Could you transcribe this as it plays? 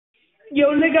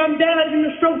Yo, nigga, I'm dead. I'm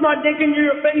gonna stroke my dick in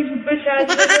your face, you bitch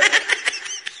ass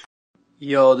nigga.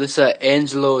 Yo, this is a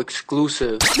Angelo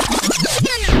exclusive.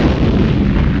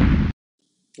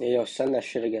 Hey, yo, send that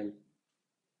shit again.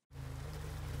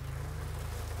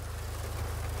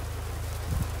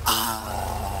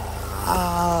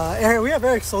 Eric, we have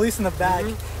Eric Solis in the back.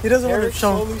 He doesn't want to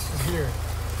show. Solis is here.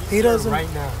 He doesn't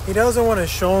right now. He doesn't want to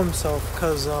show himself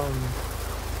because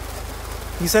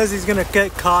he says he's gonna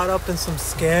get caught up in some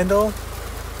scandal.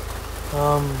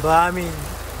 But I mean,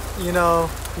 you know,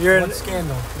 What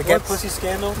scandal? The get pussy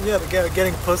scandal? Yeah, the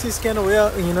getting pussy scandal.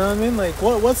 Yeah, you know what I mean? Like,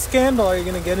 what scandal are you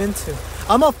gonna get into?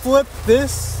 I'm gonna flip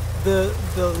this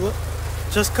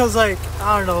just cause like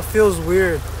I don't know, it feels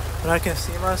weird when I can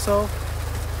see myself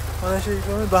on that shit. You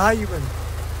feel me? But how you been?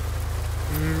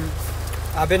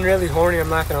 I've been really horny. I'm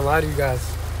not gonna lie to you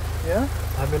guys. Yeah.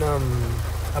 I've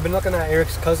been looking at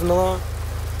Eric's cousin a lot.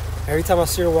 Every time I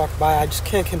see her walk by, I just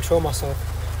can't control myself.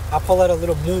 I pull out a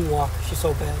little moonwalk. She's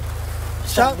so bad.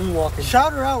 Shout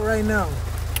her out right now.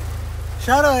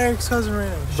 Shout out Eric's cousin right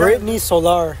now. Brittany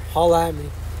Solar, holla at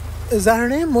me. Is that her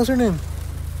name? What's her name?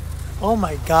 Oh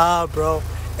my god, bro.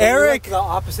 Eric, like the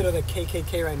opposite of the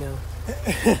KKK right now.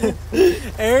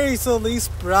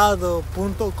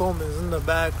 EricSolisPrado.com is in the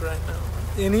back right now,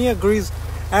 and he agrees.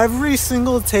 Every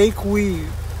single take we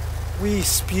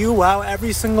spew out,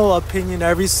 every single opinion,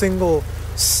 every single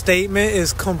statement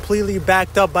is completely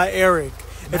backed up by Eric.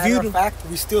 Matter of fact,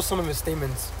 we steal some of his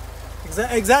statements.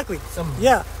 Exactly.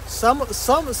 Yeah. Some of the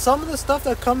stuff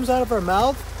that comes out of our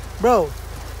mouth, bro,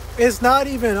 it's not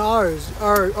even ours.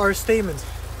 Our statements.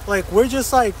 Like we're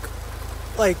just like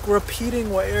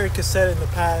repeating what Eric has said in the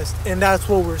past, and that's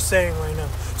what we're saying right now.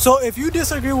 So if you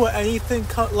disagree with anything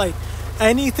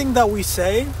that we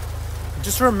say,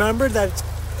 just remember that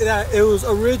it was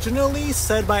originally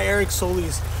said by Eric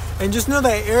Solis, and just know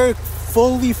that Eric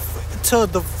fully, to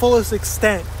the fullest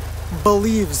extent,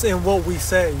 believes in what we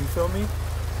say. You feel me?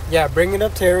 Yeah, bring it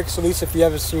up to Eric Solis if you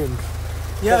ever see him.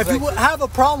 Yeah, if you have a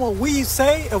problem with what we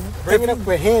say, bring it up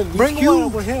with him. Bring it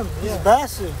up with him. He's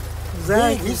massive.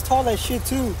 Exactly. Big. He's tall as shit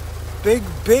too. Big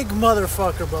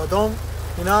motherfucker, bro. Don't,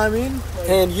 you know what I mean? Like,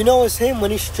 and you know it's him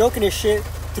when he's stroking his shit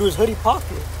through his hoodie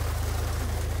pocket.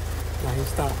 Nah, he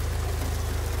stopped.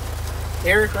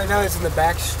 Eric right now is in the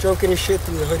back stroking his shit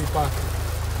through the hoodie pocket.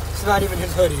 It's not even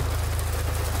his hoodie.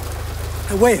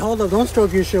 Hey, wait, hold up. Don't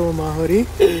stroke your shit with my hoodie.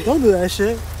 Don't do that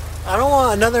shit. I don't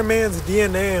want another man's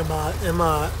DNA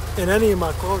in any of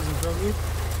my clothes, you feel me?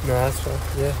 No, that's fine.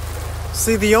 Yeah.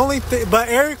 See, the only thing... But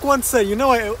Eric once said... You know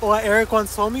what Eric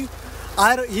once told me?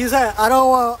 He said, I don't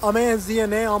want a man's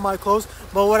DNA on my clothes,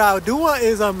 but what I do want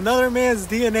is another man's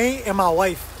DNA in my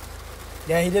wife.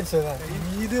 Yeah, he did say that.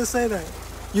 You did say that.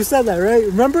 You said that, right?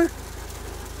 Remember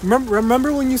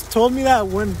when you told me that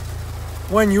when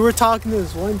you were talking to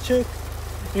this one chick?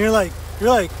 And you're like,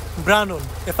 Brandon,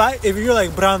 if you're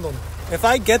like, Brandon, if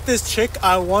I get this chick,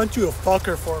 I want you to fuck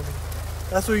her for me.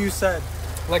 That's what you said.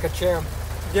 Like a champ.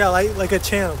 Yeah, like a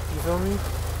champ. You feel me?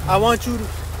 I want you to.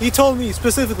 He told me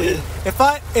specifically, if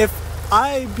I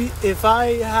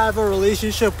have a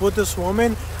relationship with this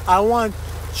woman, I want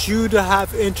you to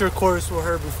have intercourse with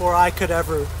her before I could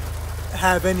ever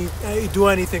do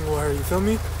anything with her. You feel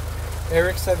me?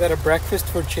 Eric said that a breakfast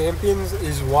for champions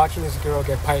is watching this girl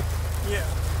get piped. Yeah.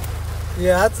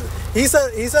 He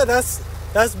said that's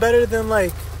better than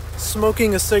like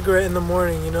smoking a cigarette in the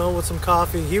morning, you know, with some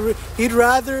coffee. He'd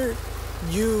rather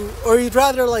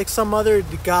like some other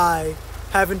guy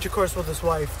have intercourse with his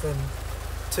wife than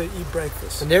to eat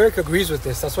breakfast. And Eric agrees with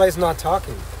this. That's why he's not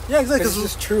talking. Yeah, exactly. This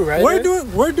is true, right?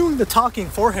 We're doing the talking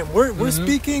for him. We're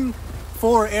speaking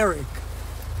for Eric.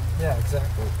 Yeah,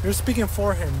 exactly. You're speaking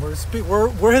for him. We're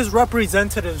his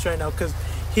representatives right now because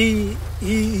he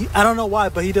I don't know why,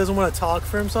 but he doesn't want to talk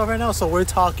for himself right now. So we're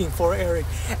talking for Eric.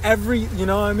 Every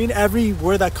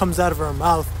word that comes out of our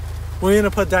mouth, we're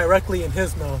gonna put directly in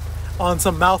his mouth on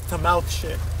some mouth to mouth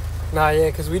shit. Nah,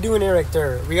 yeah, because we doing Eric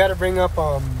dirt. We got to bring up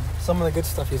some of the good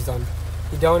stuff he's done.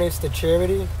 He donates to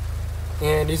charity,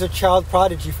 and he's a child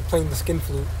prodigy for playing the skin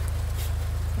flute.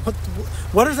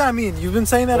 What does that mean? You've been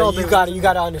saying that all day. You got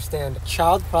to understand. A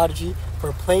child prodigy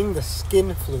for playing the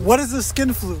skin flute. What is the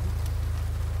skin flute?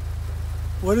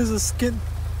 What is a skin?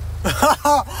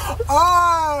 Oh!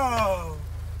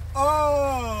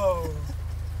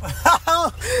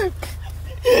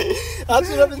 That's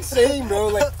what I've been saying, bro.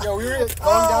 Like, yo, we were going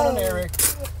down on Eric.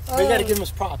 We got to give him his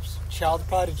props. Child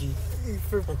prodigy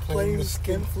for playing the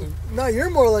skin flute. No, you're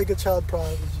more like a child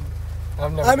prodigy.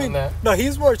 I've never done that. No,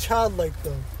 he's more childlike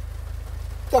though.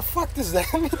 The fuck does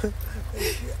that mean?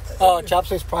 Oh, Chop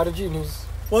says prodigy and he's...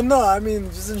 Well, no, I mean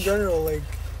just in general, like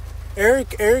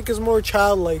Eric is more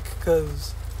childlike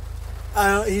because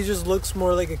he just looks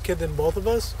more like a kid than both of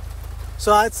us.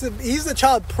 So he's the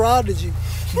child prodigy,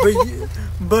 but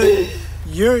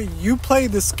you play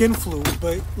the skin flute,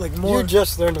 but like more. You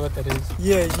just learned what that is.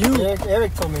 Yeah,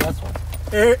 Eric told me that's why.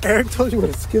 Eric told you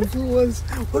what a skin flute was.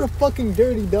 What a fucking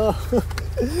dirty dog. What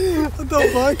the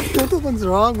fuck? What the fuck's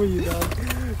wrong with you, dog?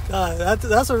 God,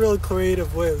 that's a real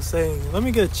creative way of saying it. Let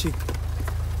me get a cheek.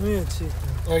 Eric,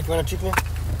 you want a cheek me?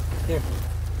 Here.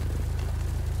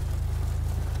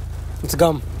 It's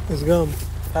gum. It's gum.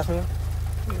 Pass me that.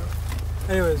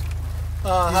 Anyways, These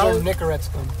are Nicorette's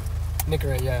gum.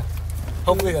 Nicorette, yeah.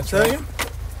 Hopefully that's right.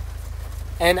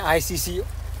 Niccerette.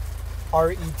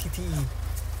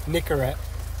 Nicorette.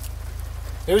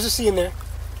 There was a C in there.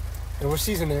 There were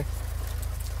C's in there.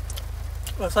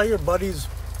 I saw your buddy's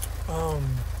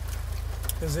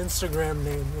his Instagram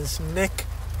name is Nick.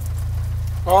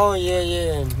 Oh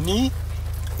yeah. Knee?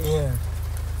 Yeah.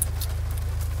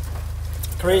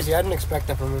 Crazy. I didn't expect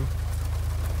that from him.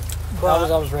 But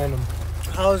That was random.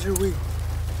 how was your week?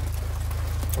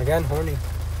 Again, horny.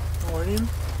 Horny?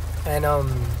 And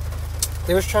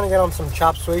they was trying to get on some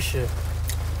chop suey shit.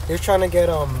 They was trying to get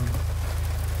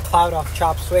cloud off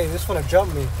chop suey. This one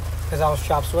jumped me because I was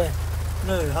chop suey.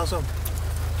 No, how so?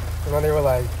 And then they were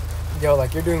like, yo,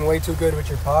 like, you're doing way too good with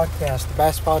your podcast. The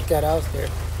best podcast out there.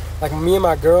 Like, me and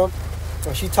my girl,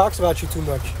 she talks about you too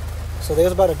much. So they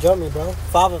was about to jump me, bro.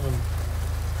 5 of them.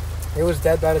 It was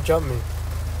dead bad to jump me.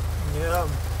 Yeah.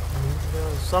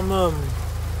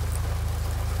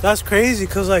 That's crazy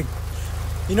because, like,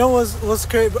 you know what's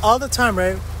crazy? All the time,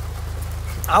 right?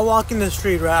 I walk in the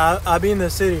street, right? I be in the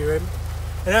city, right?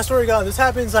 And I swear to God, this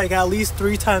happens, like, at least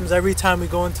 3 times every time we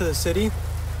go into the city.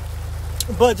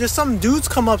 But just some dudes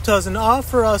come up to us and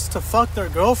offer us to fuck their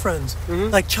girlfriends.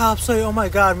 Mm-hmm. Like, Chop Suey, oh my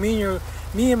God, me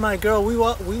and my girl, we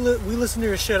listen to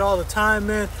your shit all the time,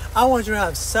 man. I want you to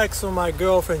have sex with my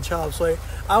girlfriend, Chop Suey.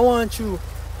 I want you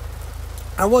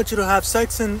to have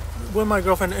sex with my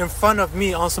girlfriend in front of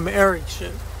me on some Eric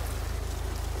shit.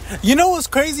 You know what's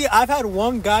crazy? I've had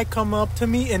one guy come up to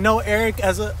me and know Eric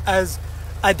as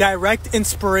a direct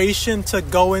inspiration to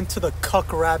go into the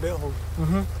cuck rabbit hole.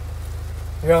 Mm-hmm.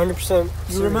 You're 100% serious.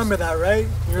 You remember that, right?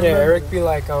 Eric be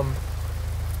like,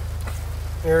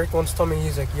 Eric once told me,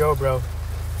 he's like, yo, bro,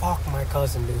 fuck my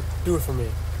cousin, dude. Do it for me.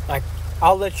 Like,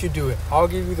 I'll let you do it. I'll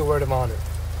give you the word of honor.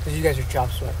 Because you guys are chop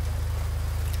suey.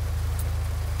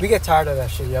 We get tired of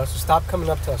that shit, yo. So stop coming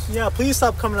up to us. Yeah, please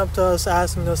stop coming up to us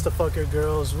asking us to fuck your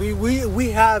girls. We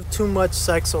have too much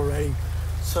sex already.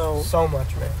 So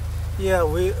much, man. Yeah,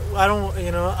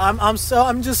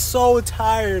 I'm just so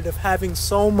tired of having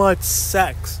so much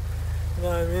sex. You know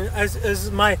what I mean?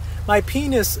 As my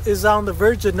penis is on the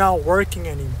verge of not working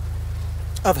anymore.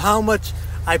 Of how much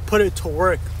I put it to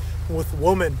work with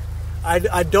women. I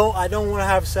don't want to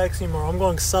have sex anymore. I'm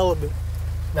going celibate.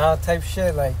 Nah, type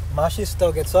shit. Like, my shit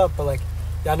still gets up, but like,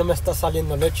 ya no me está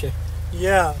saliendo leche.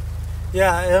 Yeah.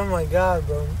 Oh my God,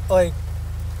 bro. Like,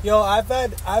 yo, I've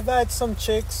had some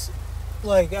chicks,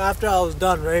 like, after I was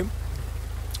done, right?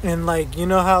 And like, you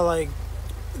know how like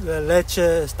the leche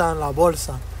está en la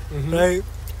bolsa, Mm-hmm. right?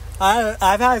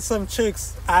 I've had some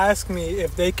chicks ask me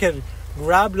if they could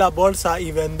grab la bolsa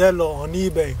y venderlo on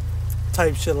eBay,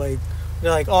 type shit. Like,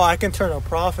 they're like, oh, I can turn a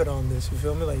profit on this. You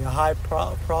feel me? Like a high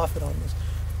profit on this.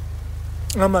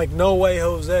 And I'm like, no way,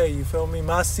 Jose. You feel me?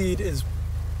 My seed is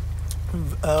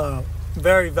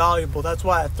very valuable. That's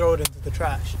why I throw it into the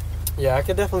trash. Yeah, I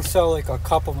could definitely sell like a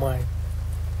cup of my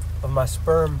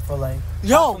sperm for like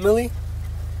Yo, $500,000.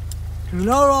 You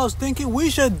know what I was thinking? We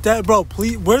should, bro,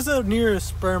 please. Where's the nearest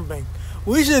sperm bank?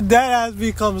 We should dead ass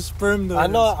become sperm donors.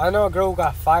 I know a girl who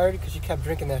got fired because she kept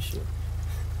drinking that shit.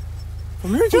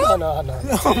 From your job? No.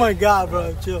 Oh my God,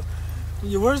 bro, chill.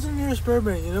 Where's the nearest sperm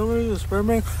bank? You know where's the sperm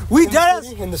bank? We dead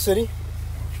ass. In the city.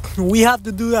 We have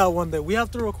to do that one day. We have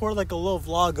to record like a little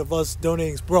vlog of us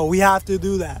donating. Bro, we have to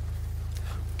do that.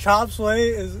 Chop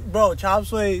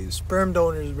Suey sperm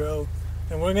donors, bro.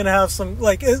 And we're gonna have some,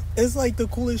 like, it's like the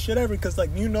coolest shit ever. Because,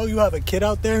 like, you know you have a kid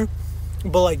out there,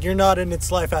 but, like, you're not in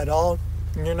its life at all.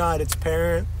 You're not its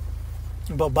parent,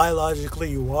 but biologically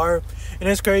you are. And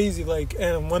it's crazy, like,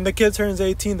 and when the kid turns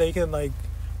 18, they can, like,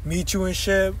 meet you and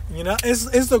shit. You know,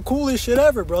 it's the coolest shit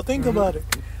ever, bro. Think about it.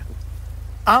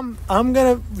 I'm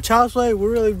gonna, Chop Suey,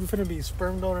 we're really gonna be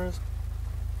sperm donors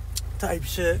type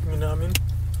shit, you know what I mean?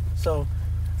 So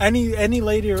any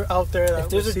lady out there that if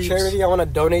there's a charity I want to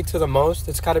donate to the most,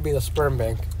 it's got to be the sperm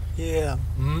bank. Yeah.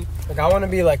 Mm-hmm. Like, I want to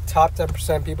be like top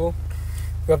 10% people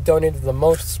who have donated the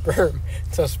most sperm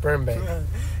to a sperm bank.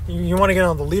 You want to get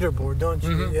on the leaderboard, don't you?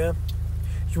 Mm-hmm. Yeah.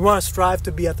 You want to strive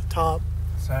to be at the top.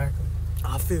 Exactly.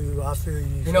 I feel you.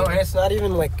 You know, and it's not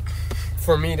even like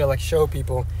for me to like show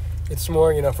people. It's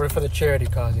more, you know, for the charity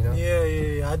cause, you know.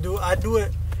 Yeah. I do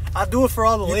it. I do it for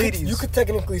all the ladies. You could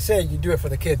technically say you do it for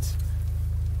the kids.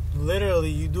 Literally,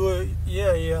 you do it.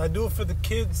 Yeah. I do it for the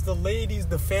kids, the ladies,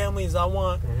 the families. I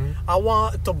want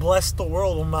to bless the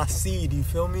world with my seed. You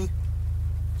feel me?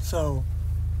 So,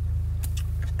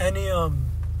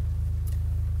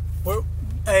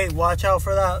 hey, watch out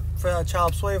for that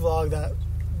Child Sway vlog, that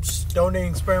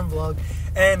donating sperm vlog,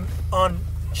 and on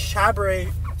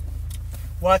Chabray,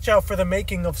 watch out for the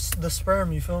making of the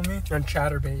sperm. You feel me? On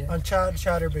Chatterbait, yeah. On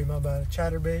Chatterbait, my bad.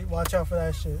 Chatterbait, watch out for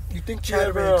that shit. You think you Chatterbait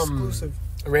ever exclusive.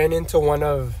 Ran into one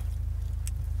of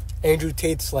Andrew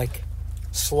Tate's like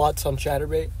sluts on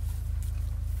Chatterbait?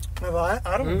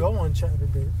 I don't go on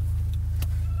Chatterbait.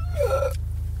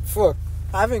 Fuck.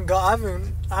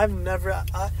 I've never,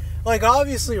 like,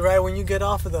 obviously, right, when you get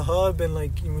off of the hub and,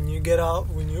 like, when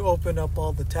you open up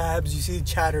all the tabs, you see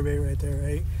Chatterbait right there,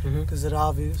 right? Because it's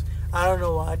obvious. I don't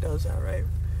know why it does that, right?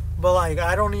 But, like,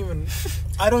 I don't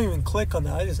even click on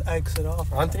that. I just exit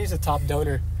off. Anthony's a top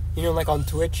donor. You know, like on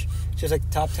Twitch, just like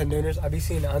top 10 donors. I be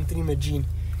seeing Anthony Magine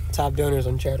top donors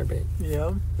on Chatterbait.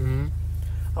 Yeah.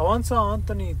 I once saw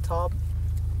Anthony top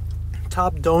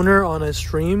donor on a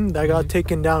stream that got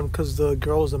taken down because the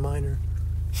girl was a minor.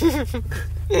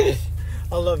 I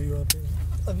love you, Anthony,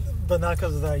 but not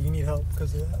because of that. You need help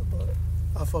because of that. But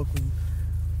I fuck with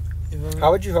you. You know?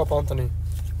 How would you help Anthony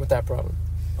with that problem?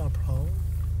 No problem.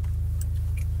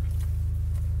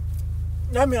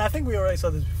 I mean, I think we already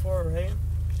said this before, right?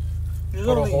 There's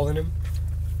Holding him?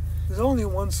 There's only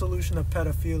one solution to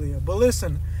pedophilia. But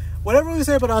listen, whatever we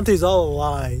say about Ante is all a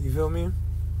lie. You feel me?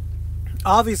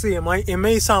 Obviously, it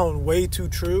may sound way too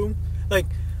true. Like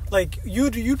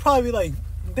you'd probably be like,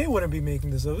 they wouldn't be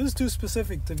making this up. This is too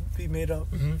specific to be made up.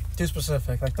 Too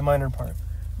specific, like the minor part.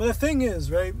 But the thing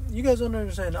is, right? You guys don't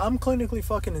understand. I'm clinically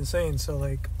fucking insane. So,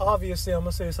 like, obviously, I'm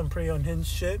gonna say some pretty unhinged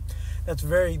shit that's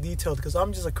very detailed because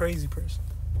I'm just a crazy person.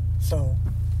 So.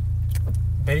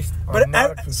 Based on But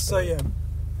not a true story. yeah,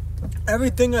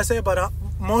 everything I say about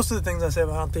most of the things I say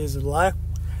about Ante is a lie.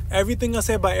 Everything I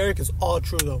say about Eric is all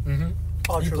true though.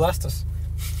 All You true. blessed us.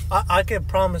 I can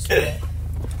promise you that.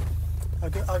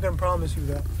 I can promise you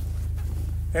that.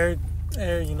 Eric,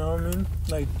 you know what I mean?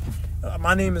 Like,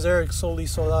 my name is Eric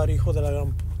Solis Solar, hijo de la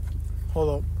gran.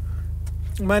 Hold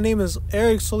up. My name is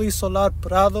Eric Solis Solar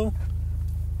Prado,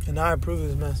 and I approve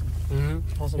this message.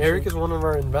 Eric is one of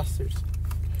our investors.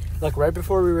 Like, right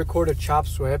before we record a Chop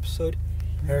Sway episode,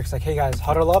 Eric's like, hey guys,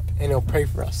 huddle up and he'll pray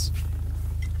for us.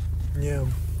 Yeah.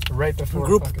 Right before.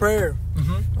 Group prayer.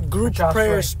 Group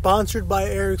prayer Sway. sponsored by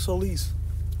Eric Solis.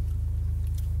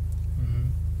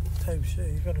 Type shit.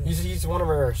 You gotta... He's one of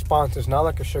our sponsors, not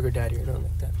like a sugar daddy or nothing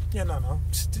like that. Yeah, no.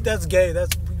 That's gay.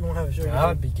 You won't have a sugar That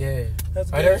would be gay.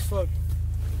 That's Right, gay Eric? as fuck.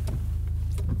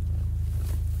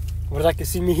 What does that que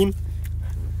sí, mijín?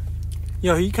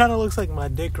 Yo, he kind of looks like my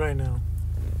dick right now.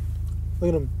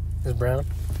 Look at him. It's brown.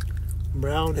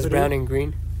 Brown. It's hooded, brown and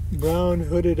green. Brown,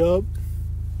 hooded up.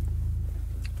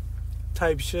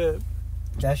 Type shit.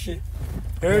 That shit.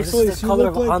 Eric this is Solis, the you color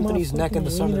look of like Anthony's my neck in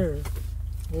the fucking summer. wiener.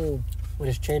 Oh, With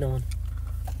his chain on.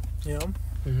 yeah.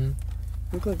 Mm-hmm.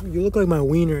 You look like my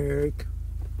wiener, Eric.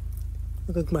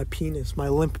 Look like my penis, my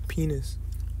limp penis.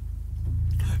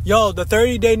 Yo, the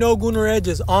 30-day no Gooner Edge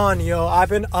is on, yo.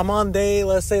 I'm on day,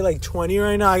 let's say like 20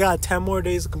 right now. I got 10 more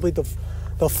days to complete the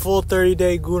full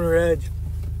 30-day Gooner Edge.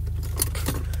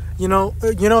 You know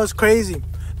it's crazy.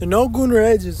 The no Gooner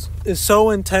Edge is so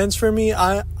intense for me.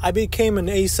 I became an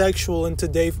asexual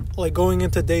going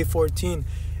into day 14.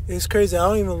 It's crazy. I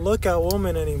don't even look at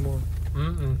women anymore.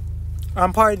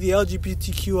 I'm part of the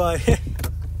LGBTQI.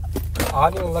 I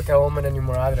don't even look at women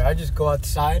anymore either. I just go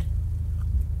outside.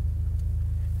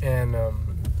 And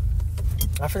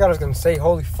I forgot what I was going to say.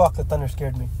 Holy fuck, the thunder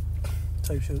scared me.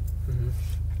 Type shit.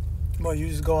 Well, you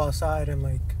just go outside and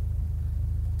like...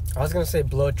 I was going to say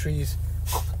blow trees.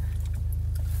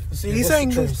 See, he's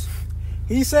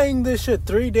saying this shit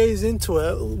 3 days into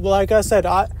it. Like I said,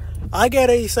 I get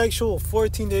asexual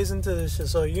 14 days into this shit,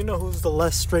 so you know who's the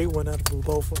less straight one out of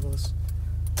both of us.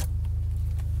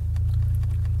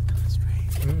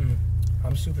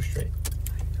 I'm super straight.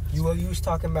 You was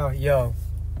talking about, yo,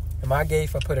 am I gay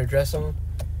if I put a dress on?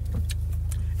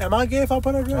 Am I gay if I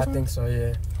put a dress on? I think so,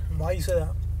 yeah. Why you say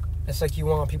that? It's like you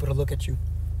want people to look at you.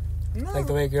 No. Like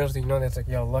the way girls do, you know, that's like,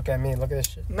 yo, look at me, look at this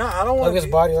shit. No, I don't want Look at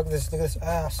this body, look at this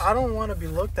ass. I don't want to be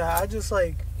looked at. I just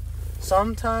like...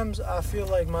 Sometimes I feel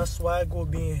like my swag will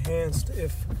be enhanced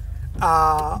if...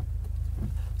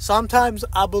 Sometimes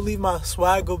I believe my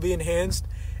swag will be enhanced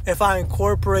if I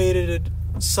incorporated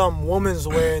some woman's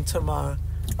wear into my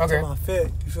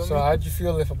fit. You feel me? So how'd you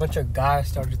feel if a bunch of guys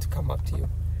started to come up to you?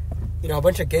 You know, a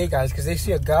bunch of gay guys, because they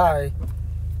see a guy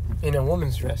in a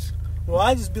woman's dress. Well,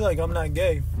 I just be like, I'm not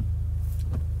gay.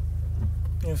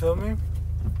 You feel me?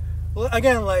 Well,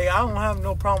 again, like, I don't have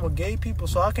no problem with gay people,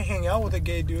 so I can hang out with a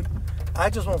gay dude. I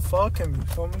just won't fuck him, you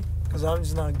feel me? Because I'm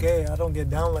just not gay. I don't get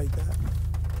down like that.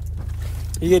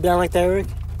 You get down like that, Eric?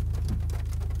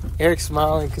 Eric's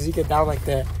smiling because he get down like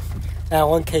that. That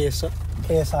one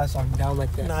KSI song, Down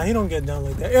Like That. Nah, he don't get down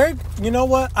like that. Eric, you know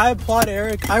what? I applaud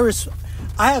Eric. I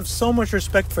have so much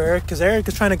respect for Eric because Eric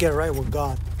is trying to get right with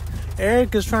God.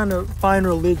 Eric is trying to find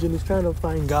religion. He's trying to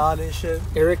find God and shit.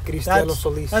 Eric Cristiano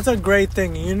Solis. That's a great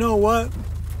thing. And you know what?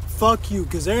 Fuck you.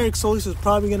 Because Eric Solis is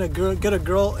probably going to get a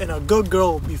girl and a good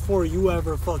girl before you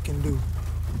ever fucking do.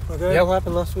 Okay? Yeah, what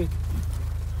happened last week?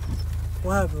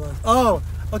 What happened last? Oh,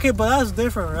 okay, but that's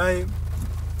different, right?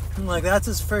 Like, that's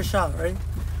his first shot, right?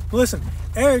 Listen,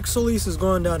 Eric Solis is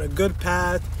going down a good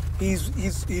path.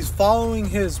 He's following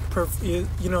his,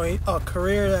 a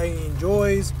career that he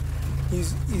enjoys.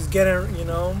 He's getting,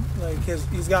 like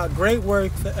he's got great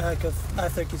work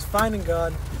ethic. He's finding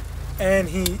God, and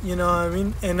he, you know what I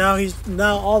mean. And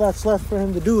now all that's left for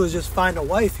him to do is just find a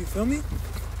wife. You feel me?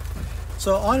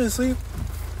 So honestly,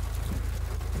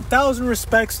 1,000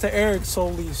 respects to Eric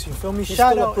Solis. You feel me?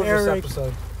 Shout out Eric.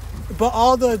 But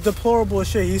all the deplorable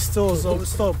shit, he still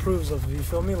approves of. You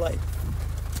feel me? Like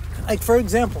for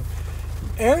example,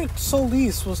 Eric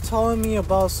Solis was telling me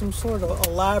about some sort of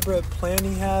elaborate plan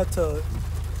he had to,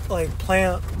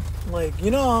 plant,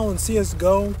 you know how in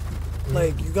CSGO,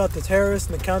 you got the terrorists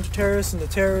and the counter-terrorists, and the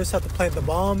terrorists have to plant the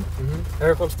bomb? Mm-hmm.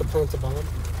 Eric wants to plant the bomb.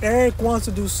 Eric wants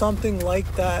to do something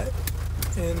like that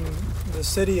in the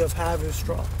city of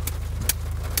Haverstraw.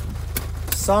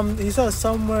 He said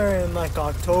somewhere in,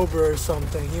 October or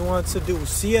something, he wants to do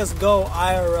CSGO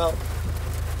IRL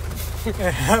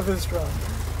in Haverstraw.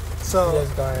 So,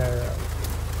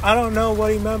 I don't know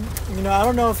what he meant. I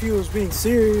don't know if he was being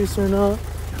serious or not.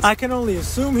 I can only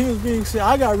assume he was being serious.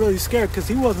 I got really scared because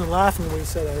he wasn't laughing when he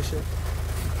said that shit.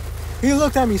 He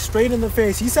looked at me straight in the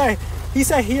face. He said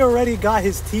he already got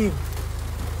his team.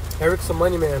 Eric's a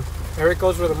money man. Eric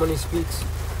goes where the money speaks.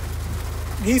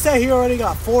 He said he already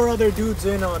got 4 other dudes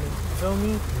in on it. You feel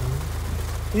me?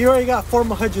 Mm-hmm. He already got 4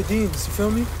 Mujahedeens. You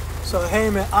feel me? So, hey,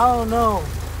 man, I don't know.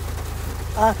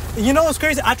 You know what's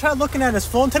crazy? I tried looking at his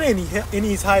phone today, and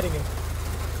he's hiding it.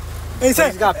 And he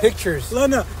said, he's got pictures.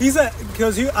 No. He said,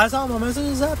 because I saw my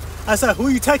messages up. I said, who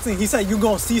you texting? He said, you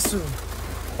gonna see soon.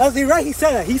 That's right. He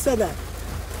said that.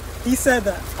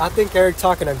 I think Eric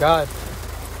talking to God.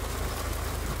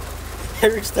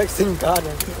 Eric's texting God.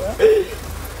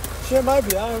 Shit might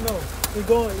be. I don't know. You're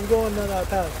going down that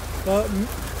path. But,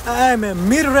 man,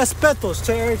 mil respetos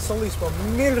to Eric Solis, bro.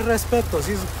 Mil respetos.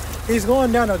 He's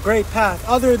going down a great path.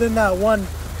 Other than that one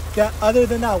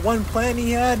plan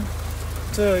he had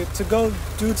to go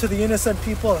do to the innocent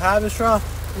people of Haverstraw,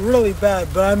 really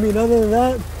bad. But I mean, other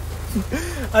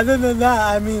than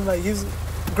that, I mean, he's a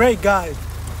great guy.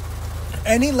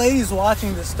 Any ladies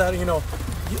watching this that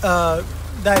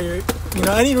that you're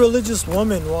any religious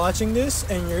woman watching this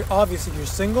and you're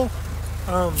single,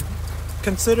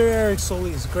 consider Eric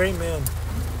Solis. Great man.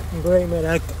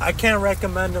 I can't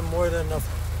recommend him more than enough.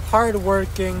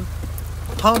 Hardworking,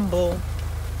 humble,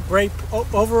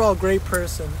 overall great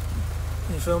person.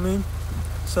 You feel me?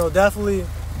 So definitely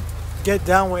get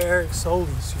down with Eric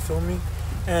Solis. You feel me?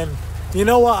 And you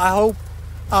know what?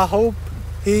 I hope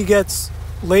he gets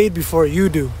laid before you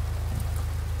do.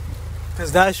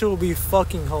 Because that shit will be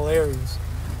fucking hilarious.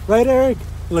 Right, Eric?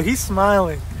 Look, he's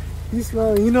smiling. He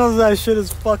knows that shit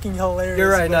is fucking hilarious.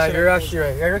 You're right, you're actually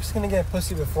right. Eric's gonna get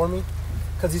pussy before me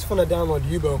because he's gonna download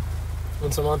Yubo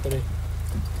once a month today.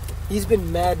 He's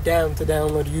been mad down to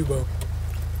download Yubo.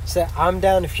 Said, I'm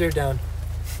down if you're down.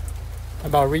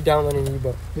 About re-downloading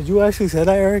Yubo. Did you actually say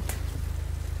that, Eric?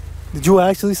 Did you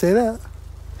actually say that?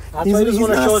 He's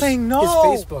not saying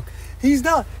no. His Facebook. He's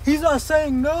not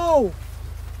saying no.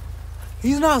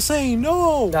 He's not saying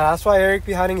no. Nah, that's why Eric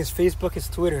be hiding his Facebook, his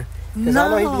Twitter. Because I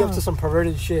know he'd be up to some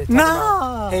perverted shit.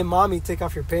 About, hey, mommy, take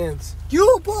off your pants.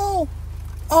 Yubo!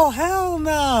 Oh, hell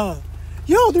nah.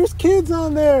 Yo, there's kids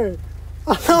on there.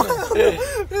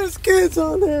 There's kids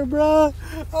on there, bro.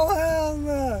 Oh, hell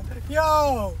nah.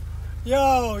 Yo,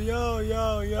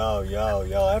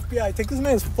 FBI, take this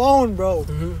man's phone, bro.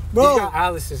 Mm-hmm. Bro. He's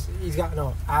got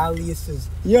aliases. Aliases.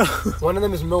 Yo. One of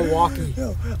them is Milwaukee.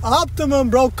 Yo,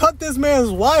 Optimum, bro. Cut this man's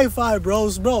Wi-Fi,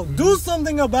 bros, bro. Mm-hmm. Do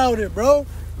something about it, bro.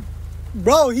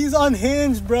 Bro, he's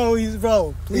unhinged, bro.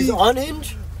 Please. He's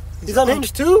unhinged? He's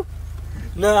unhinged too?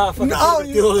 Nah, fucking No,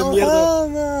 deal de mierda. hell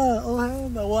no. Oh, hell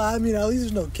no. Well, I mean, at least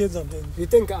there's no kids on Hinge. You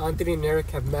think Anthony and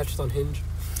Eric have matched on Hinge?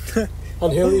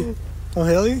 On Hilly? Oh,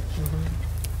 Hilly?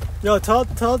 Yo, tell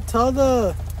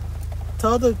the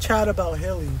chat about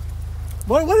Hilly.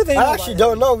 What do they know I actually about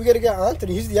don't know. We gotta get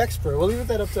Anthony. He's the expert. We'll leave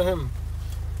that up to him.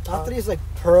 Anthony's like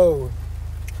pro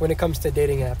when it comes to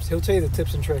dating apps. He'll tell you the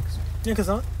tips and tricks. Yeah, because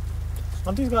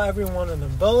Ante's got every one of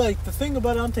them. But, like, the thing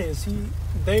about Ante is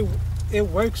it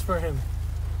works for him.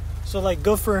 So, like,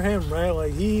 good for him, right?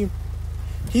 Like, he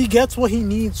gets what he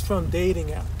needs from dating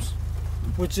apps.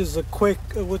 Which is,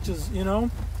 you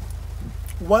know...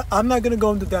 What I'm not going to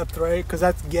go into depth, right? Because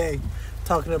that's gay.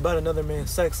 Talking about another man's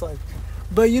sex life.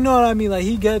 But you know what I mean? Like,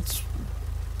 he gets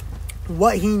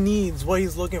what he needs, what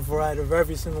he's looking for out of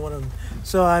every single one of them.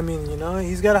 So, I mean, you know,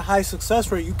 he's got a high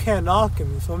success rate. You can't knock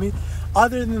him, you feel me?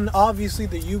 Other than, obviously,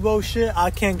 the Yubo shit, I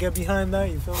can't get behind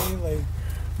that, you feel me?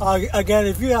 Like, again,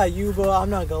 if you got Yubo, I'm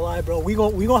not gonna lie, bro. We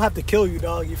gonna have to kill you,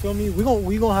 dog, you feel me?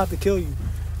 We gonna have to kill you.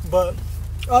 But,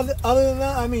 other than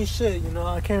that, I mean, shit, you know,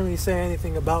 I can't really say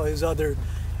anything about his other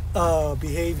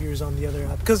behaviors on the other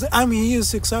app. Because, I mean, he is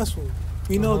successful.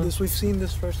 We know this. We've seen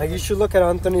this first. Like, you should look at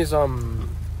Anthony's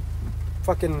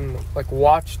fucking like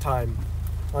watch time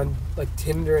on like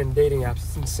Tinder and dating apps.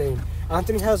 It's insane.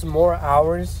 Anthony has more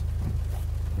hours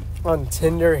on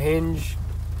Tinder, Hinge,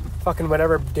 fucking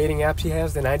whatever dating apps he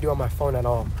has than I do on my phone at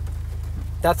all.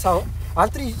 That's how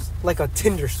Anthony's like a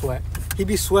Tinder sweat. He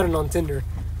be sweating on Tinder.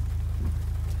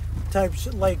 Type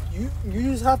shit. Like, you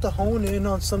just have to hone in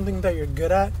on something that you're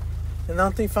good at, and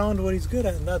Anthony found what he's good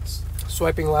at, and that's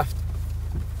Swiping left.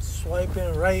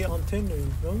 swiping right on Tinder.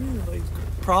 You feel me? Like,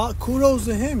 kudos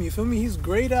to him. You feel me? He's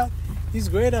great at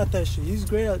that shit. He's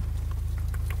great at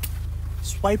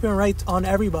swiping right on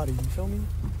everybody. You feel me?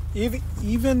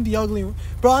 Even the ugly.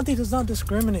 Bro, Auntie does not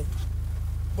discriminate.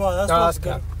 Bro, that's what's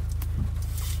good.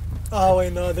 Oh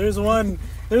wait, no. There's one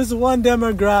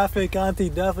demographic Auntie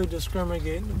definitely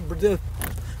discriminates.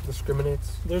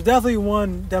 There's definitely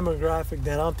one demographic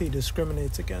that Auntie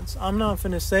discriminates against. I'm not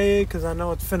finna say it because I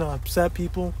know it's finna upset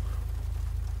people.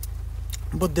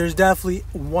 But there's definitely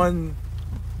one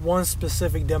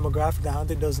specific demographic that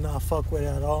Auntie does not fuck with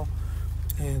at all.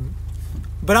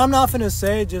 But I'm not finna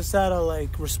say it just out of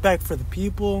like respect for the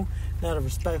people, not out of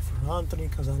respect for Anthony,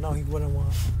 because I know he wouldn't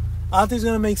want. Auntie's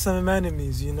gonna make some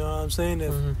enemies, you know what I'm saying?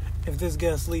 If this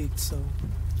gets leaked, so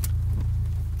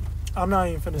I'm not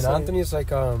even finna say Anthony's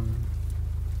like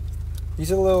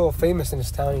he's a little famous in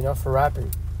his town, you know, for rapping.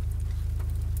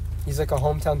 He's like a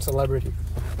hometown celebrity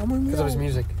because of his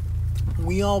music.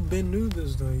 We all been knew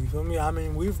this though, you feel me? I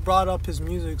mean, we've brought up his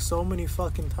music so many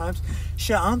fucking times.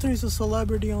 Shit, Anthony's a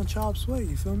celebrity on Chop Sway,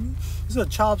 you feel me? He's a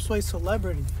Chop Sway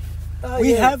celebrity.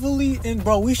 We heavily,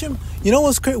 bro, we should, you know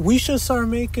what's crazy? We should start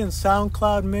making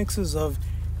SoundCloud mixes of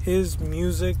his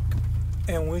music,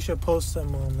 and we should post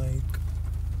them on like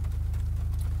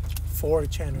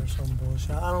 4chan or some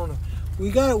bullshit. I don't know. We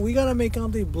gotta make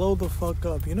Auntie blow the fuck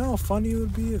up. You know how funny it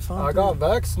would be if Auntie... I got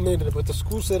vaccinated, but the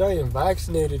school said I ain't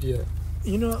vaccinated yet.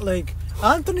 You know, like,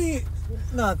 Anthony...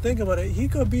 Nah, think about it. He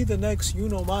could be the next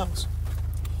Miles.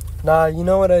 Nah, you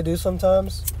know what I do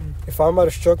sometimes? If I'm about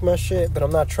to stroke my shit, but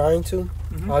I'm not trying to,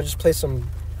 I'll just play some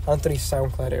Anthony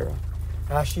SoundCloud era.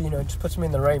 Actually, you know, it just puts me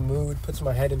in the right mood, puts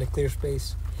my head in a clear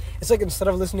space. It's like instead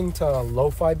of listening to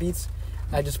lo-fi beats,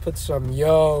 I just put some, you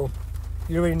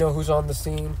already know who's on the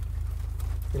scene.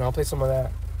 You know, I'll play some of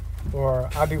that. Or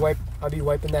I'll be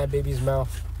wiping that baby's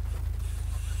mouth.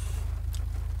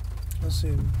 Let's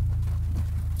see.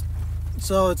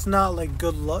 So it's not like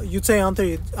good love. You'd say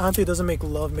Auntie doesn't make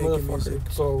love making music.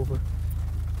 It's all over.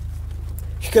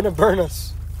 You're gonna burn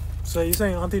us. So you're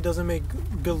saying Auntie doesn't make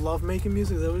good love making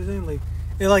music? Is that what you're saying?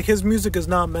 Like his music is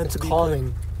not meant to be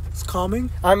calming. It's calming?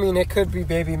 I mean, it could be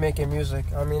baby making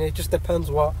music. I mean, it just depends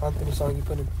what Anthony song you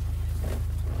put in.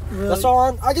 Really? That's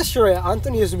all. I guess you're right.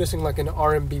 Anthony is missing like an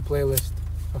R&B playlist.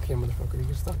 Okay, motherfucker, you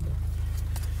can stop now.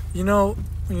 You know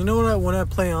what? When I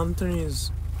play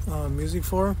Anthony's music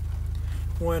for,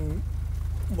 when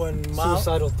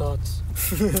suicidal thoughts.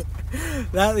 So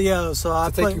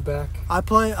I play. Take you back.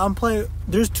 I'm playing.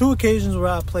 There's 2 occasions where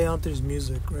I play Anthony's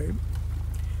music, right?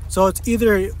 So it's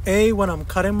either A, when I'm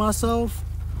cutting myself,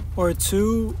 or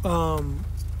 2,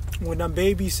 when I'm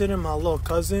babysitting my little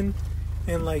cousin,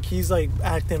 and like he's like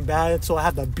acting bad, so I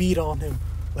have to beat on him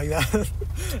like that. That's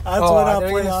when I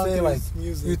play Anthony's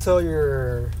music. You tell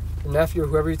your nephew or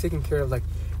whoever you're taking care of, like,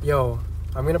 yo,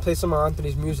 I'm gonna play some of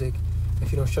Anthony's music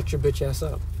if you don't shut your bitch ass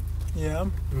up. Yeah.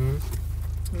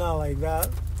 Not like that.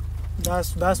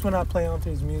 That's when I play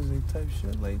Anthony's music type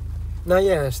shit. Like, no,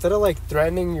 yeah. Instead of like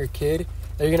threatening your kid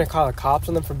that you're gonna call the cops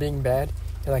on them for being bad,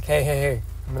 They're like, hey,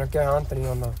 I'm gonna get Anthony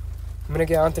on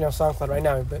SoundCloud right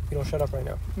now, but you don't shut up right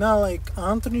now. No, like,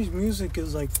 Anthony's music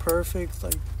is, like, perfect.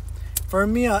 Like, for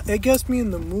me, it gets me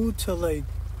in the mood to, like,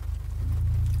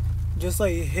 just,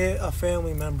 like, hit a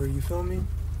family member. You feel me?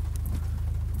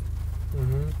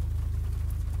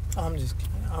 Mm-hmm. I'm just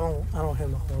kidding. I don't hit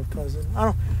my whole cousin.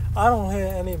 I don't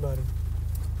hit anybody.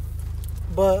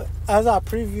 But as I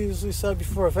previously said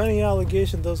before, if any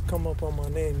allegation does come up on my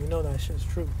name, you know that shit's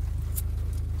true.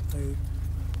 Like,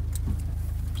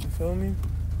 you feel me?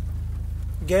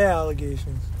 Gay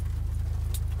allegations.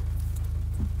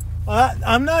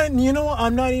 I'm not. You know what?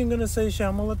 I'm not even gonna say shit.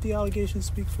 I'm gonna let the allegations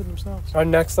speak for themselves. Our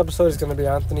next episode is gonna be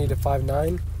Anthony the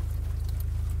 5'9",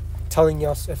 telling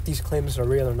us if these claims are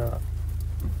real or not.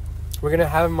 We're gonna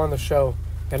have him on the show,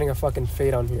 getting a fucking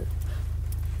fade on here.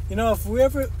 You know, if we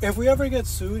ever get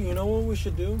sued, you know what we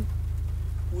should do?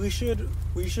 We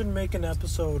should make an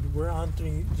episode where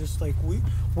Anthony just like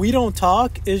we don't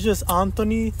talk. It's just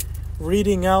Anthony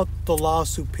reading out the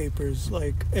lawsuit papers,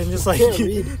 like, and just like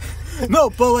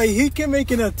no, but like he can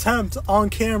make an attempt on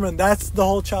camera, and that's the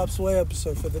whole Chop Suey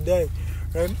episode for the day,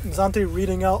 right? It's Anthony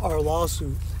reading out our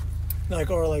lawsuit,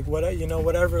 like, or like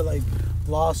whatever like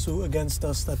lawsuit against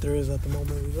us that there is at the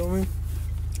moment. You feel me?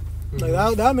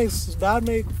 Like that makes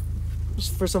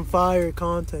for some fire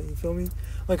content. You feel me?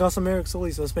 Like on some Eric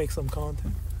Solis, let's make some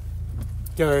content.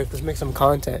 Yo, Eric, let's make some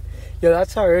content. Yo,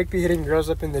 that's how Eric be hitting girls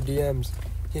up in the DMs.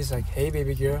 He's like, hey,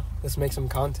 baby girl, let's make some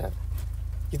content.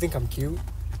 You think I'm cute?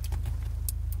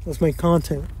 Let's make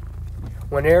content.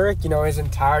 When Eric,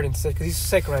 isn't tired and sick, because he's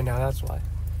sick right now, that's why.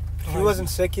 If he wasn't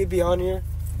sick, he'd be on here,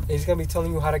 and he's going to be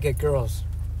telling you how to get girls.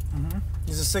 Mm-hmm.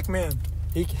 He's a sick man.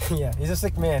 He's a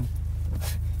sick man.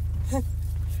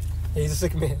 He's a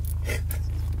sick man.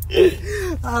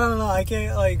 I don't know. I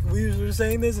can't, like, we were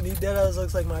saying this, and he deadass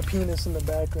looks like my penis in the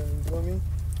background. You feel me?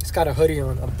 He's got a hoodie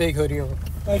on, a big hoodie on.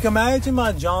 Like, imagine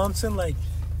my Johnson, like,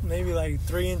 maybe, like,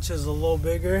 3 inches a little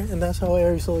bigger, and that's how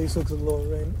Eric Solis looks a little,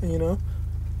 right? You know?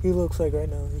 He looks like right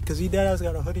now. Because he deadass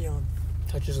got a hoodie on.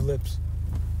 Touch his lips.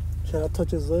 Should I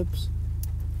touch his lips?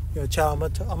 Yo, child,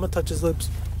 I'm gonna touch his lips.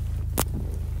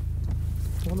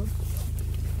 No,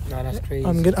 that's crazy.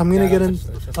 I'm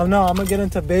gonna get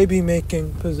into baby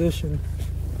making position.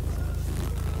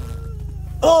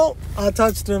 Oh, I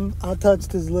touched him. I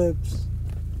touched his lips.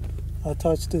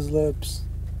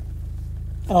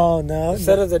 Oh no!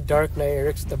 Instead of the Dark Knight,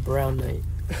 Eric's the Brown Knight.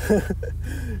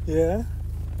 Yeah.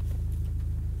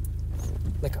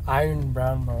 Like Iron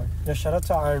Brown Boy. Yeah, shout out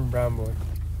to Iron Brown Boy.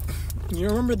 You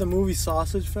remember the movie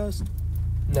Sausage Fest?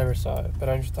 Never saw it, but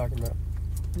I know what you're talking about.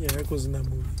 Yeah, Eric was in that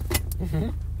movie. Mm-hmm.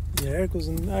 Yeah, Eric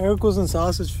was in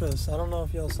Sausage Fest. I don't know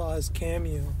if y'all saw his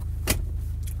cameo.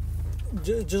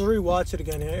 Just rewatch it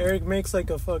again. Eric makes like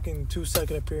a fucking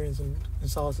 2-second appearance in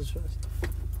Sausage Fest.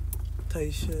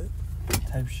 Type shit.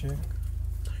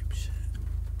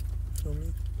 Feel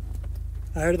me?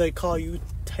 I heard they call you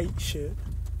tight shit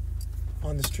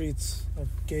on the streets of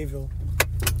Gayville.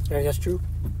 Yeah, that's true.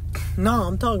 No,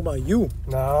 I'm talking about you.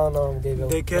 No,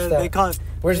 Gayville. They call.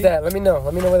 Where's that? Let me know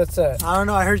where that's at. I don't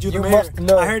know. I heard you the mayor. Must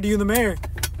know. I heard you the mayor.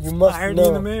 You must know. I heard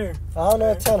you the mayor. I don't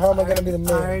know a ton. How am I gonna be the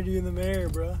mayor? I heard you the mayor,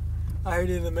 bro. I heard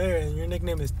you the mayor, and your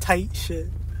nickname is Tight Shit.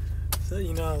 So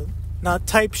not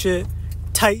type shit,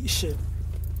 tight shit.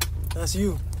 That's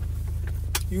you.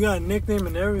 You got a nickname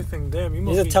and everything. Damn, you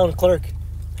must He's be a town clerk.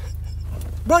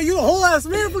 Bro, you a whole ass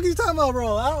mayor. What are you talking about,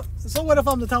 bro? So what if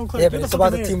I'm the town clerk? Yeah, but it's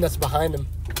about the team that's behind him.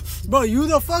 Bro, you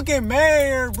the fucking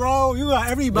mayor, bro. You got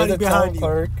everybody behind you.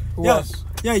 Clerk. Who else?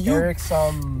 Yeah, you. Eric's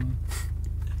I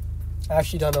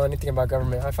actually don't know anything about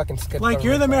government. I fucking skipped. Like,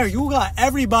 you're the mayor. You got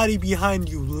everybody behind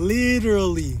you,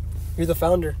 literally. You're the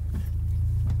founder.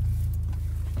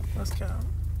 That's kind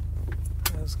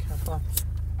of fun.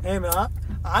 Hey man,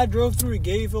 I drove through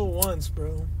Gayville once,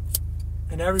 bro,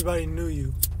 and everybody knew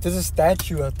you. There's a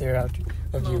statue out there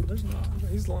of No, you. there's not.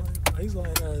 He's lying. He's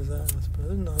lying at his ass, bro.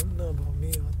 There's nothing about me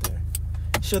out there.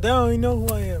 Shit, they don't even know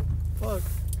who I am. Fuck.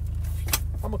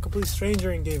 I'm a complete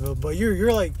stranger in Gayville, but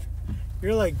you're like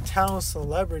town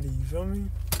celebrity. You feel me?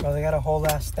 Well, they got a whole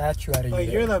ass statue out of you.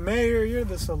 Like, you're the mayor. You're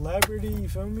the celebrity. You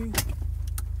feel me?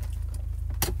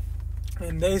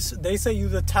 And they say you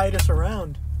the tightest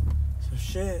around. So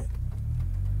shit.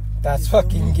 That's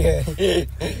fucking good.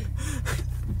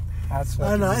 That's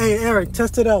fucking I know. Hey, Eric,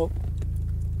 test it out.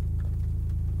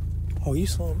 Oh, you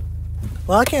saw him.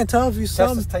 Well, I can't tell if you saw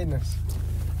Test him. his tightness.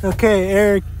 Okay,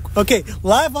 Eric. Okay,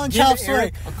 live on Chop Suey.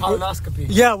 Eric a colonoscopy.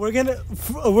 Yeah, we're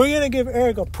gonna give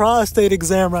Eric a prostate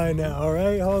exam right now. All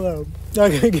right, hold on.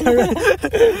 Okay,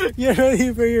 get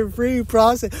ready for your free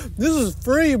prostate. This is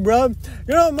free, bro. You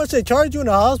know how much they charge you in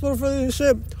the hospital for this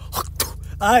shit?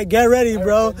 Alright, get ready, Alright,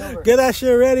 bro. bend over. Get that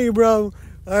shit ready, bro.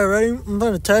 Alright, ready? I'm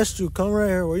gonna test you. Come right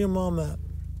here. Where your mom at?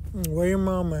 Where your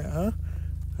mom at, huh?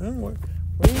 Where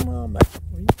your mom at?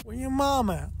 Where your mom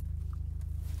at?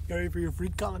 You ready for your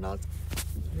freak coming out?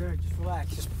 Here, just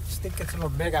relax. Just think it's an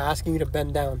Omega asking you to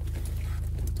bend down.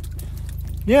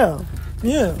 Yeah.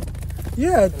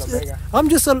 Omega. I'm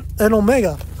just an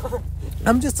Omega.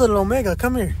 I'm just an Omega.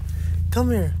 Come here.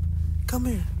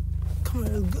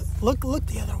 Look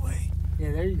the other way.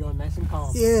 Yeah, there you go. Nice and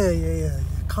calm. Yeah.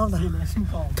 Calm You're down. nice and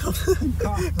calm. Calm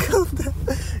down.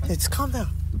 It's calm down.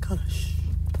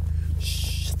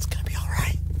 Shh. It's gonna be all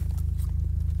right.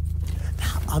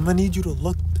 Now I'm gonna need you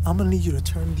to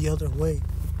turn the other way.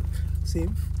 See,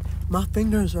 my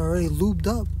fingers are already lubed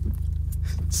up,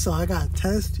 so I gotta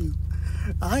test you.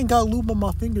 I ain't got lube on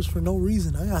my fingers for no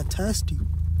reason. I gotta test you.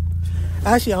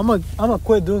 Actually, I'm gonna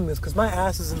quit doing this because my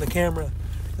ass is in the camera.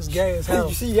 It's gay as hell.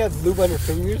 You see you have lube on your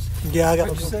fingers? Yeah, I got.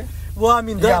 What'd you say? Well, I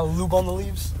mean, You got lube on the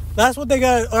leaves? that's what they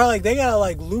got, or like they gotta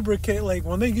like lubricate. Like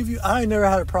when they give you, I ain't never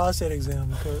had a prostate exam,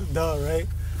 because, duh, right?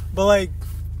 But like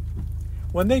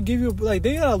when they give you, like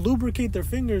they gotta lubricate their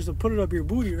fingers to put it up your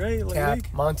booty, right? Like, Yeah,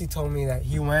 Monty told me that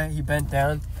he bent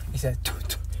down, he said,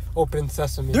 open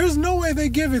sesame. there's no way they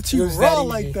give it to It you was raw that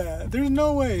like easy. that. There's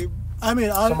no way. I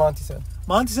mean, So Monty said.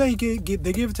 Monty said they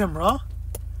give it to him raw.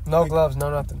 No gloves, no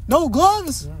nothing. No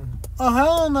gloves. Mm. Oh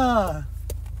hell nah.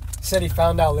 Said he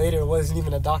found out later it wasn't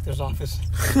even a doctor's office.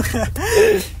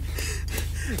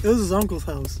 It was his uncle's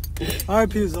house.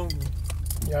 R.I.P. his uncle.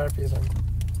 Yeah, RP uncle.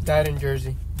 Died in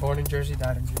Jersey. Born in Jersey,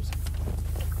 died in Jersey.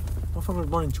 My father was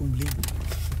born in Chumli.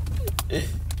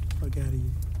 Fuck out of here.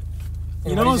 And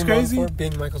You know what what's is he known crazy? for?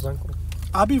 Being Michael's uncle.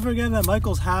 I be forgetting that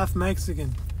Michael's half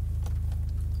Mexican.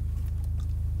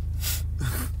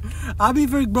 I be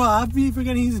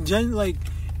forgetting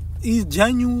he's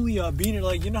genuinely a beaner.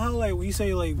 Like, you know how like we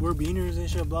say like we're beaners and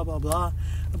shit, blah blah blah.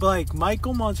 But like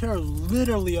Michael Montero is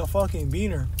literally a fucking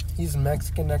beaner. He's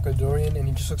Mexican, Ecuadorian, and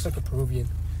he just looks like a Peruvian.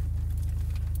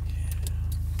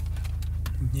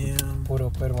 Yeah. Puro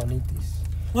peruanitis.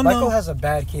 Well, Michael no, has a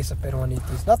bad case of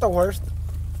peruanitis. Not the worst,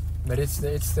 but it's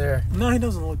there. no, he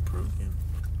doesn't look Peruvian.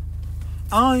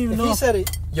 I don't even If know. he said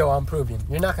it, yo, I'm Peruvian,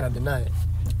 you're not gonna deny it.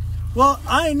 Well,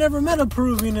 I ain't never met a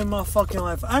Peruvian in my fucking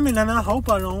life. I mean, and I hope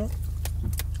I don't.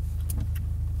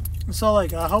 So,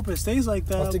 like, I hope it stays like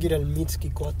I'll have to that. get el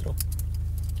Mitski 4.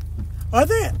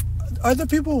 Are the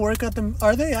people who work at them,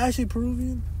 are they actually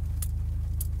Peruvian?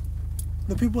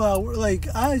 The people that work,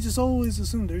 like, I just always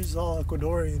assume they're just all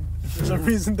Ecuadorian. For some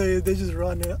reason, they just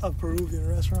run a Peruvian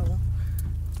restaurant. You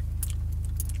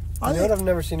know what I've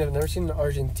never seen? I've never seen an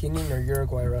Argentinian or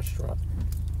Uruguay restaurant.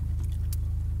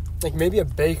 Like maybe a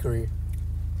bakery,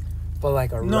 but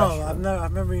like a restaurant.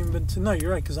 I've never even been to. No, you're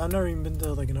right, because I've never even been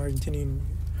to like an Argentinian,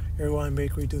 Uruguayan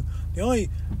bakery too. The only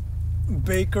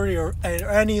bakery or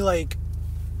any like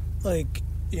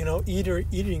you know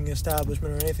eating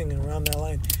establishment or anything around that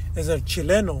line is a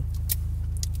Chileno.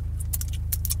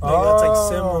 Like, that's like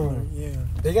similar, yeah.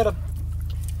 They got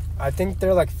I think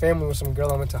they're like family with some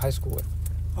girl I went to high school with.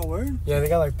 Oh, word? Yeah, they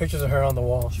got like pictures of her on the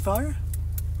wall. She fire?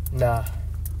 Nah.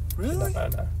 Really? Nah.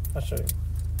 I'll show you.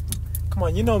 Come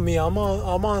on, you know me. I'm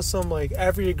on some like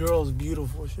every girl is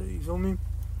beautiful shit. You feel me?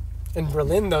 In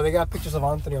Berlin though, they got pictures of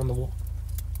Anthony on the wall.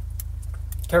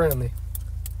 Currently.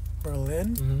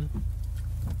 Berlin. Mm-hmm.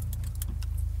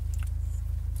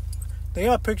 They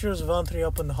got pictures of Anthony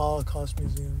up in the Holocaust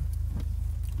Museum.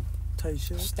 Tight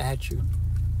shit. Statue.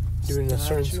 Doing a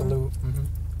certain Statue? salute. Mm-hmm.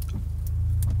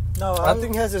 No,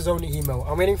 Anthony has his own emote.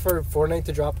 I'm waiting for Fortnite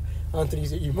to drop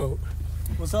Anthony's emote.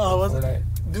 What's up? What's Fortnite.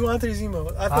 do Anthony's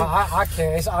emote? I think I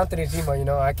can't. It's Anthony's emote, you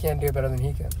know. I can't do it better than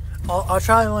he can. I'll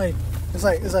try and like it's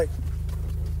like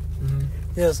Mm-hmm.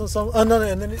 yeah. So no,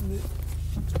 and then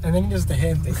And then there's the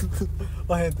hand thing.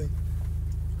 what hand thing?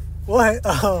 What?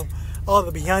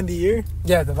 The behind the ear.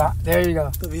 Yeah, there you go.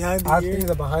 The behind the Anthony's ear.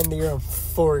 the behind the ear on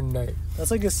Fortnite.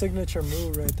 That's like a signature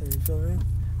move right there. You feel me?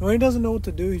 When he doesn't know what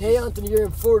to do, he Hey, Anthony, you're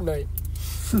in Fortnite.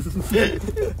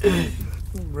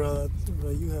 bro,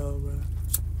 you hell, bro.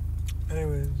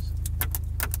 Anyways,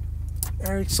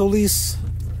 Eric Solis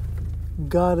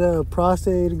got a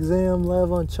prostate exam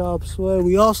live on Chop Suey.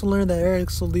 We also learned that Eric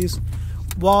Solis,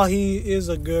 while he is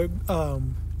a good,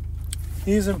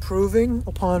 he's improving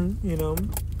upon,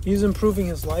 he's improving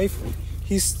his life.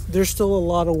 There's still a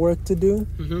lot of work to do,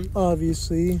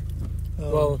 obviously.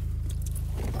 Well,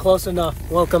 close enough.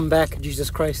 Welcome back,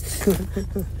 Jesus Christ.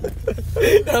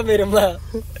 That made him laugh.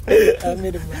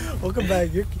 Welcome back.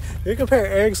 You're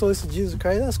comparing Eric Solis to Jesus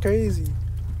Christ. That's crazy.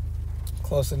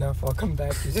 Close enough. Welcome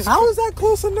back, Jesus How Christ. is that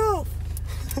close enough?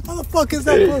 How the fuck is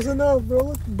that close enough,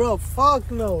 bro? Bro, fuck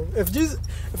no. If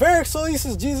Eric Solis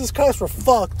is Jesus Christ, we're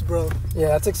fucked, bro. Yeah,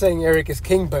 that's like saying Eric is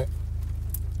king, but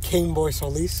King Boy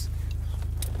Solis.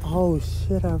 Oh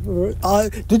shit!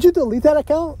 Did you delete that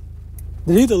account?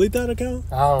 Did he delete that account?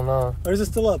 I don't know. Or is it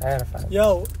still up? I gotta find it.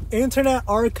 Yo, Internet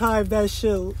Archive that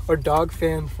shit. Or Dog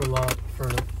Fan for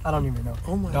I don't even know.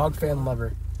 Oh my Dog God. Fan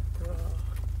Lover.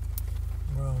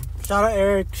 Bro. Shout out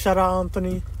Eric. Shout out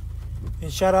Anthony.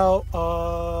 And shout out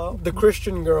The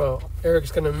Christian girl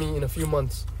Eric's gonna meet in a few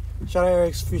months. shout out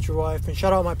Eric's future wife. And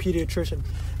shout out my pediatrician.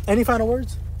 Any final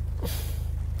words?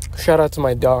 Shout out to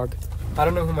my dog. I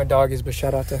don't know who my dog is, but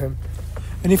shout out to him.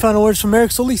 Any final words from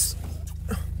Eric Solis?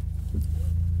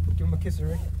 Give him a kiss,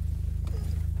 Eric.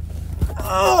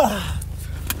 All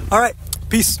right.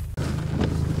 Peace.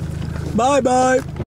 Bye-bye.